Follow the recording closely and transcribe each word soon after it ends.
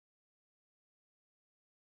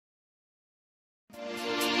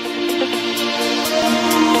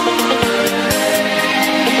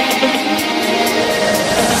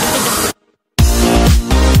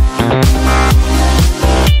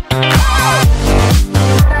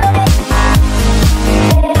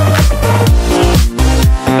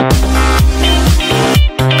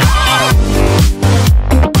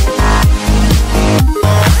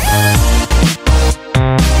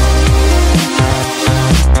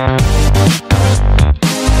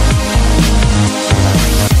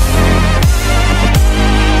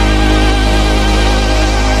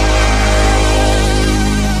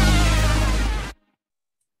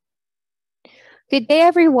Good day,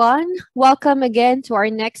 everyone. Welcome again to our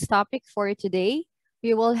next topic for today.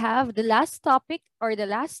 We will have the last topic or the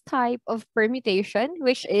last type of permutation,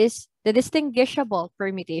 which is the distinguishable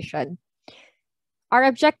permutation. Our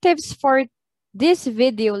objectives for this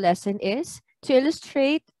video lesson is to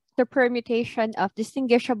illustrate the permutation of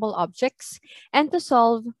distinguishable objects and to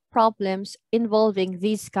solve problems involving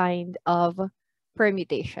this kind of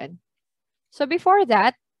permutation. So before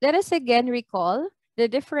that, let us again recall the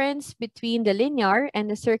difference between the linear and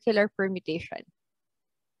the circular permutation.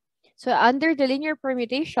 So under the linear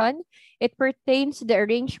permutation, it pertains to the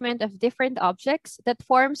arrangement of different objects that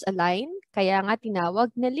forms a line, kaya nga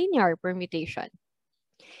tinawag na linear permutation.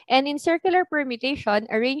 And in circular permutation,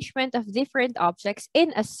 arrangement of different objects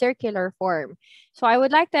in a circular form. So I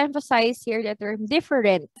would like to emphasize here the term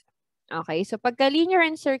different. Okay, so pagka linear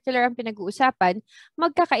and circular ang pinag-uusapan,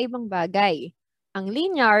 magkakaibang bagay. Ang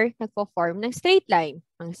linear, nagpo-form ng straight line.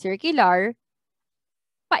 Ang circular,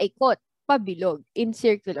 paikot, pabilog in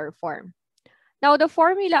circular form. Now, the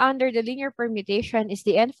formula under the linear permutation is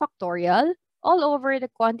the n factorial all over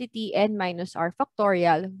the quantity n minus r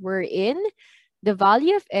factorial, wherein the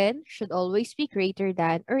value of n should always be greater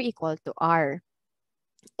than or equal to r.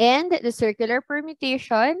 And the circular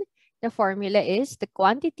permutation, the formula is the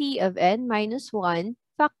quantity of n minus 1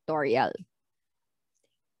 factorial.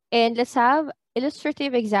 And let's have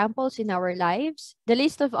illustrative examples in our lives. The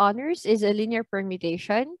list of honors is a linear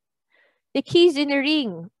permutation. The keys in a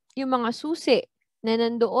ring, yung mga susi na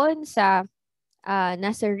nandoon sa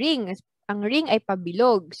nasa ring, ang ring ay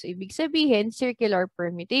pabilog. So, ibig sabihin, circular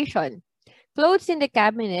permutation. Clothes in the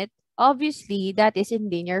cabinet, obviously, that is in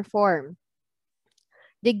linear form.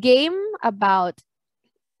 The game about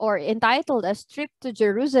or entitled As Trip to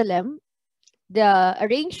Jerusalem, the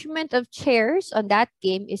arrangement of chairs on that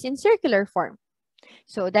game is in circular form.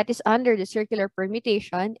 So that is under the circular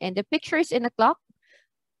permutation. And the pictures in a clock,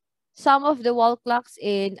 some of the wall clocks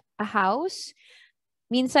in a house,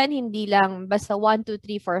 minsan hindi lang basta 1, 2,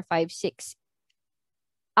 3, 4, 5, 6,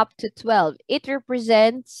 up to 12. It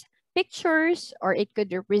represents pictures or it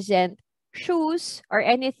could represent shoes or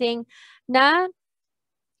anything na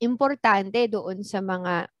importante doon sa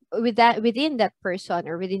mga within that person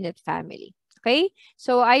or within that family. Okay?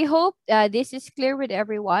 So I hope this is clear with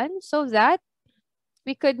everyone so that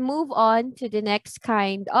we could move on to the next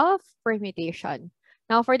kind of permutation.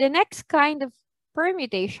 Now, for the next kind of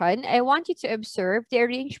permutation, I want you to observe the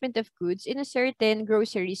arrangement of goods in a certain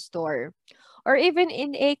grocery store or even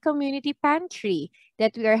in a community pantry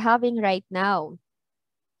that we are having right now.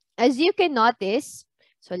 As you can notice,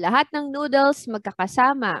 so lahat ng noodles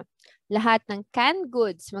magkakasama, lahat ng canned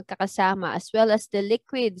goods magkakasama, as well as the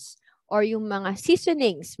liquids or yung mga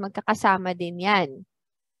seasonings magkakasama din yan.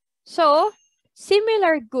 So,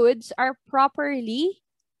 similar goods are properly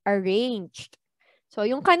arranged. So,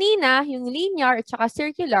 yung kanina, yung linear at saka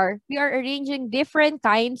circular, we are arranging different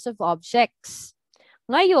kinds of objects.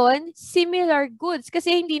 Ngayon, similar goods,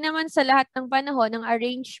 kasi hindi naman sa lahat ng panahon ng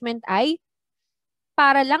arrangement ay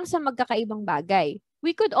para lang sa magkakaibang bagay.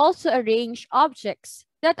 We could also arrange objects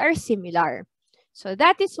that are similar. So,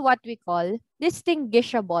 that is what we call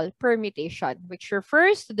distinguishable permutation, which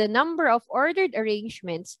refers to the number of ordered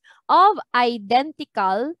arrangements of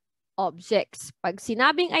identical objects. Pag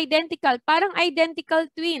sinabing identical, parang identical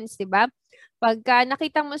twins, di ba? Pagka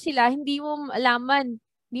nakita mo sila, hindi mo malaman,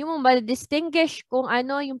 hindi mo ma-distinguish kung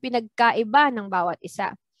ano yung pinagkaiba ng bawat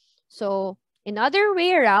isa. So, in other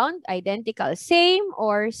way around, identical, same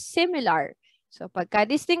or similar. So, pagka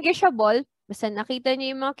distinguishable, basta nakita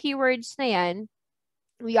niyo yung mga keywords na yan,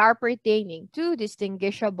 we are pertaining to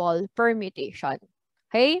distinguishable permutation.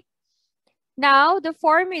 Okay? Now, the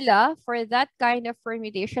formula for that kind of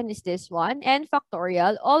permutation is this one, n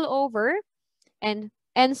factorial all over, and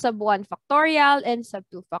n sub 1 factorial, n sub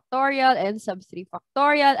 2 factorial, n sub 3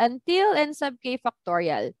 factorial, until n sub k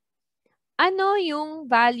factorial. Ano yung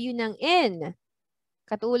value ng n?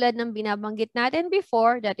 Katulad ng binabanggit natin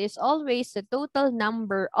before, that is always the total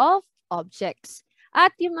number of objects.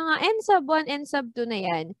 At yung mga n sub 1, n sub 2 na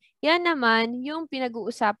yan naman yung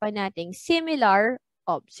pinag-uusapan nating similar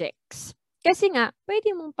objects. Kasi nga,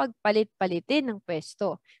 pwede mong pagpalit-palitin ng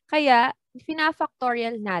pwesto. Kaya,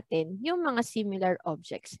 fina-factorial natin yung mga similar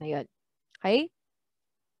objects na yun. Okay?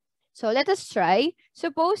 So, let us try.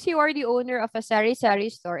 Suppose you are the owner of a sari-sari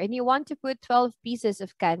store and you want to put 12 pieces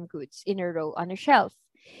of canned goods in a row on a shelf.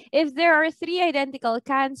 If there are 3 identical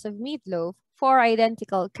cans of meatloaf, 4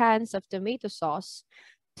 identical cans of tomato sauce,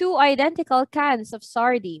 2 identical cans of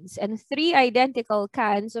sardines, and 3 identical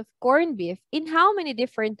cans of corned beef, in how many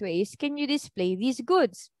different ways can you display these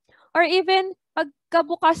goods? Or even,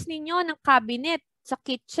 pagkabukas ninyo ng cabinet sa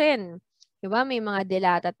kitchen, Diba? May mga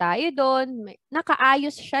delata tayo doon.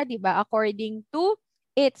 Nakaayos siya, diba? According to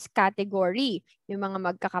its category. Yung mga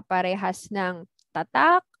magkakaparehas ng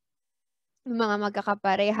tatak, yung mga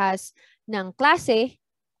magkakaparehas ng klase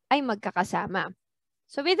ay magkakasama.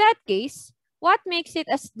 So with that case, what makes it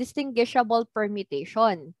a distinguishable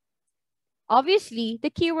permutation? Obviously, the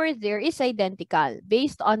keyword there is identical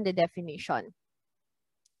based on the definition.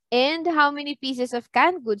 And how many pieces of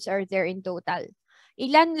canned goods are there in total?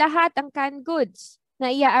 Ilan lahat ang canned goods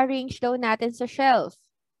na i-arrange daw natin sa shelf?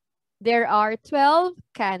 There are 12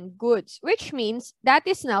 canned goods, which means that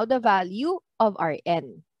is now the value of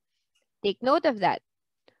Rn. Take note of that.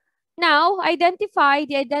 Now, identify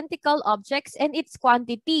the identical objects and its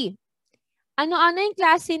quantity. Ano-ano yung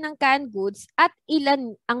klase ng canned goods at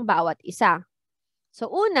ilan ang bawat isa? So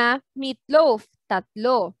una, meatloaf, 3.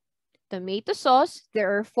 Tomato sauce,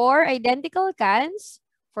 there are 4 identical cans.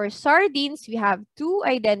 For sardines, we have 2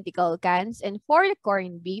 identical cans. And for the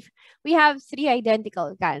corned beef, we have 3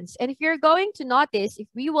 identical cans. And if you're going to notice, if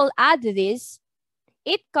we will add this,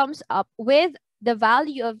 it comes up with the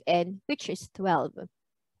value of N, which is 12.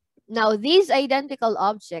 Now, these identical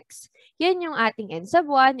objects, yan yung ating N sub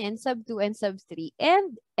 1, N sub 2, N sub 3,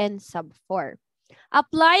 and N sub 4.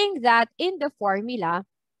 Applying that in the formula,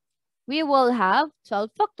 we will have 12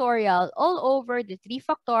 factorial all over the 3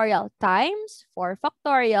 factorial times 4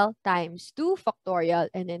 factorial times 2 factorial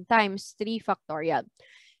and then times 3 factorial.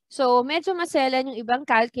 So, medyo maselan yung ibang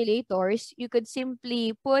calculators. You could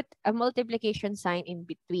simply put a multiplication sign in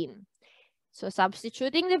between. So,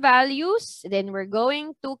 substituting the values, then we're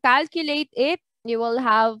going to calculate it. You will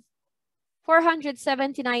have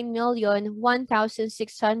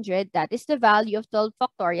 479,001,600. That is the value of 12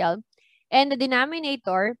 factorial. And the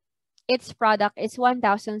denominator, its product is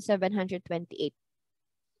 1,728.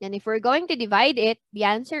 And if we're going to divide it, the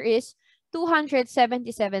answer is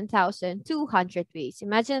 277,200 ways.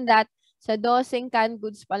 Imagine that sa 12 canned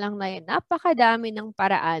goods pa lang na yun, napakadami ng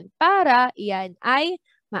paraan para iyan ay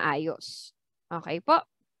maayos. Okay po?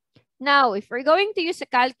 Now, if we're going to use a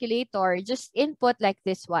calculator, just input like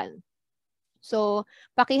this one. So,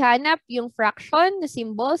 pakihanap yung fraction na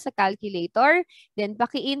symbol sa calculator. Then,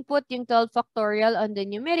 paki-input yung 12 factorial on the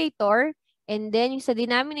numerator. And then, yung sa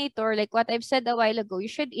denominator, like what I've said a while ago, you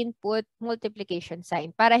should input multiplication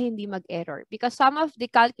sign para hindi mag-error. Because some of the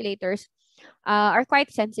calculators are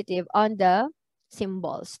quite sensitive on the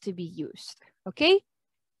symbols to be used. Okay?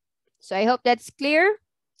 So, I hope that's clear.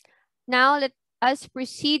 Now, let us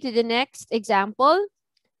proceed to the next example.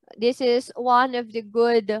 This is one of the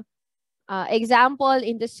good example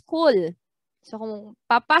in the school. So, kung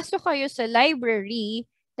papasok kayo sa library,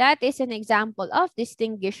 that is an example of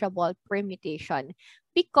distinguishable permutation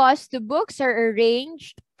because the books are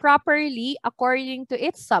arranged properly according to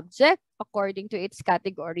its subject, according to its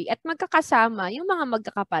category, at magkakasama yung mga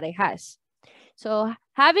magkakaparehas. So,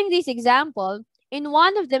 having this example, in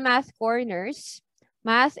one of the math corners,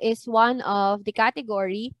 math is one of the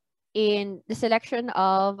category in the selection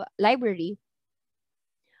of library.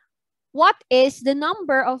 What is the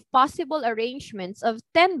number of possible arrangements of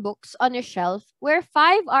 10 books on a shelf where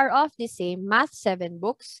 5 are of the same Math 7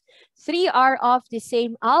 books, 3 are of the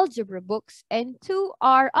same algebra books, and 2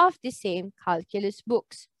 are of the same calculus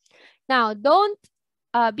books? Now, don't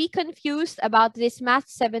be confused about this Math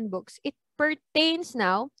 7 books. It pertains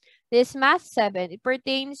now, this Math 7, it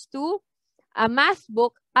pertains to a math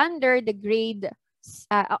book under the grade,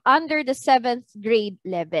 under the 7th grade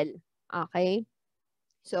level. Okay?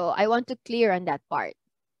 So, I want to clear on that part.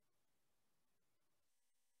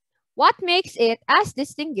 What makes it as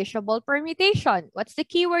distinguishable permutation? What's the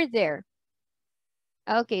keyword there?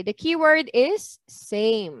 Okay, the keyword is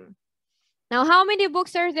same. Now, how many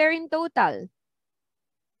books are there in total?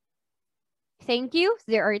 Thank you.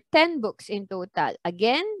 There are 10 books in total.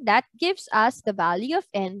 Again, that gives us the value of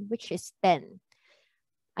N, which is 10.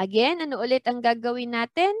 Again, ano ulit ang gagawin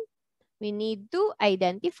natin? We need to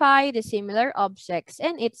identify the similar objects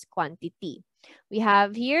and its quantity. We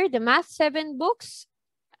have here the Math 7 books,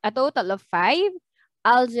 a total of 5.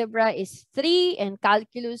 Algebra is 3 and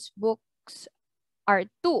calculus books are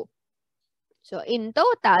 2. So in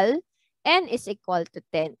total, N is equal to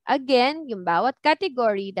 10. Again, yung bawat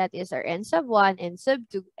category, that is our N sub 1, N sub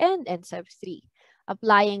 2, and N sub 3.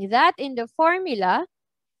 Applying that in the formula,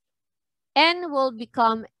 N will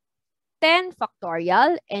become 10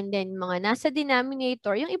 factorial, and then mga nasa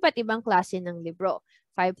denominator, yung iba't ibang klase ng libro.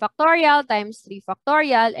 5 factorial times 3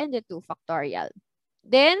 factorial and the 2 factorial.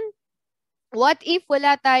 Then, what if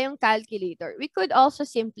wala tayong calculator? We could also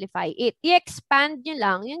simplify it. I-expand nyo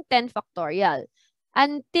lang yung 10 factorial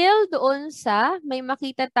until doon sa may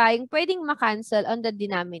makita tayong pwedeng makancel on the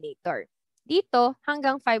denominator. dito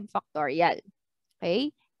hanggang 5 factorial.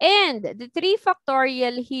 Okay? And the 3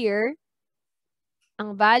 factorial here,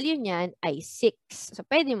 ang value niyan ay 6. So,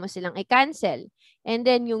 pwede mo silang i-cancel. And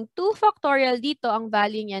then, yung 2 factorial dito, ang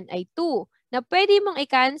value niyan ay 2. Na pwede mong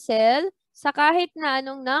i-cancel sa kahit na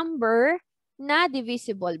anong number na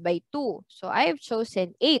divisible by 2. So, I've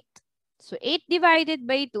chosen 8. So, 8 divided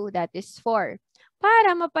by 2, that is 4.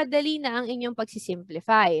 Para mapadali na ang inyong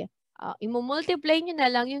pagsisimplify. Imumultiply nyo na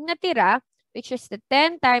lang yung natira, which is the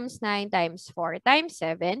 10 times 9 times 4 times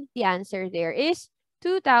 7. The answer there is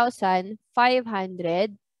 2,520.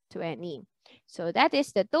 So that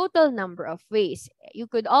is the total number of ways. You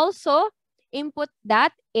could also input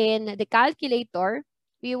that in the calculator.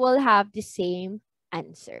 We will have the same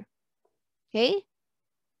answer. Okay?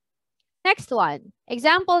 Next one.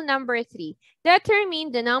 Example number 3. Determine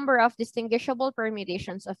the number of distinguishable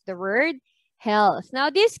permutations of the word health. Now,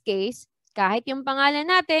 this case, kahit yung pangalan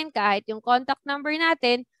natin, kahit yung contact number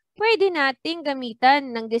natin, pwede nating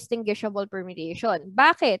gamitan ng distinguishable permutation.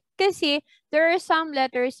 Bakit? Kasi there are some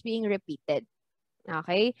letters being repeated.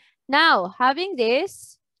 Okay? Now, having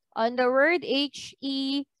this, on the word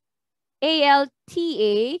H-E-A-L-T-H,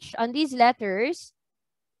 on these letters,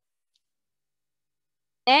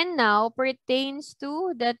 and now pertains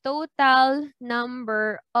to the total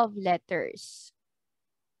number of letters.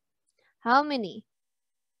 How many?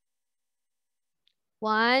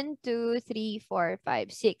 1, 2, 3, 4,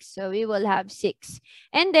 5, 6. So, we will have 6.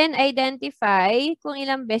 And then, identify kung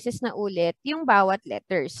ilang beses na ulit yung bawat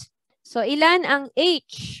letters. So, ilan ang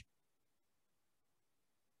H?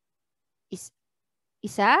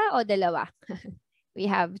 Isa o dalawa? We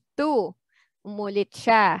have 2. Umulit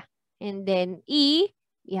siya. And then, E,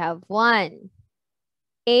 we have 1.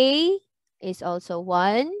 A is also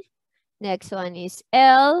 1. Next one is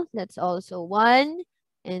L. That's also 1.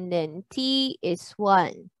 And then T is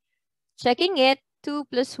 1. Checking it, 2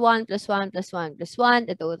 plus 1 plus 1 plus 1 plus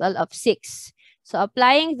 1, a total of 6. So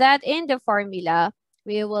applying that in the formula,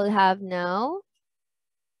 we will have now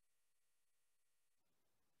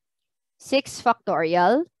 6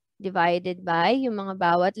 factorial divided by yung mga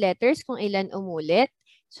bawat letters kung ilan umulit.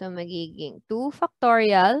 So magiging 2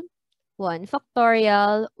 factorial, 1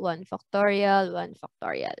 factorial, 1 factorial, 1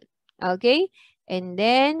 factorial. Okay? And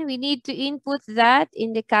then, we need to input that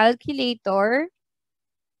in the calculator.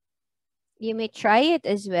 You may try it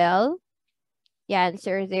as well. The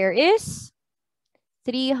answer there is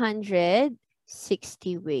 360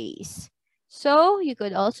 ways. So, you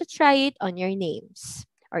could also try it on your names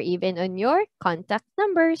or even on your contact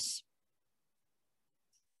numbers.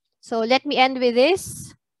 So, let me end with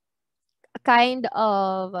this. A kind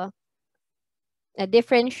of a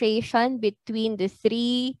differentiation between the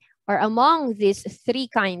three or among these 3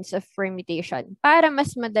 kinds of permutation para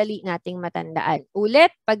mas madali nating matandaan.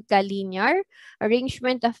 Ulit, pagka-linear,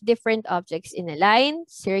 arrangement of different objects in a line,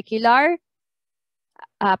 circular,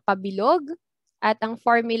 pabilog, at ang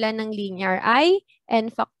formula ng linear ay n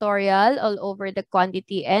factorial all over the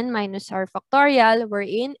quantity n minus r factorial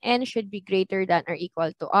wherein n should be greater than or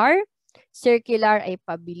equal to r. Circular ay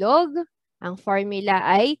pabilog. Ang formula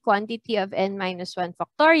ay quantity of n minus 1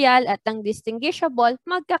 factorial at ang distinguishable,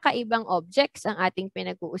 magkakaibang objects ang ating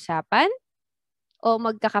pinag-uusapan o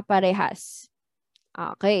magkakaparehas.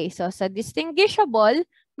 Okay, so sa distinguishable,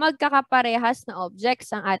 magkakaparehas na objects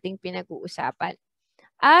ang ating pinag-uusapan.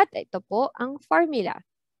 At ito po ang formula.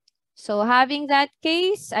 So having that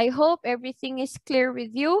case, I hope everything is clear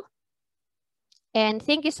with you. And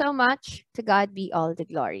thank you so much. To God be all the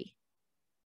glory.